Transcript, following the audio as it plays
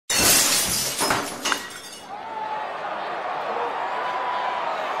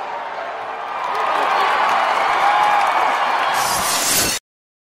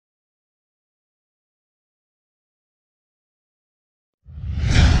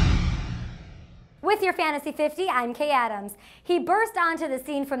With your Fantasy 50, I'm Kay Adams. He burst onto the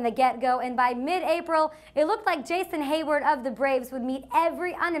scene from the get-go, and by mid-April, it looked like Jason Heyward of the Braves would meet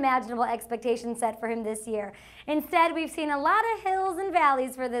every unimaginable expectation set for him this year. Instead, we've seen a lot of hills and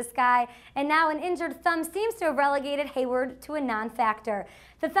valleys for this guy, and now an injured thumb seems to have relegated Heyward to a non-factor.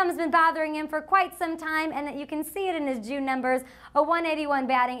 The thumb's been bothering him for quite some time, and you can see it in his June numbers. A 181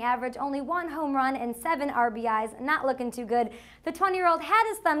 batting average, only 1 home run and 7 RBIs, not looking too good. The 20-year-old had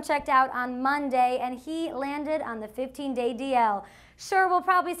his thumb checked out on Monday, and he landed on the 15-day DL. Sure, we'll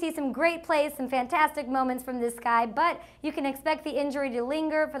probably see some great plays, some fantastic moments from this guy, but you can expect the injury to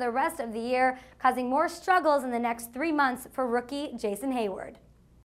linger for the rest of the year, causing more struggles in the next 3 months for rookie Jason Heyward.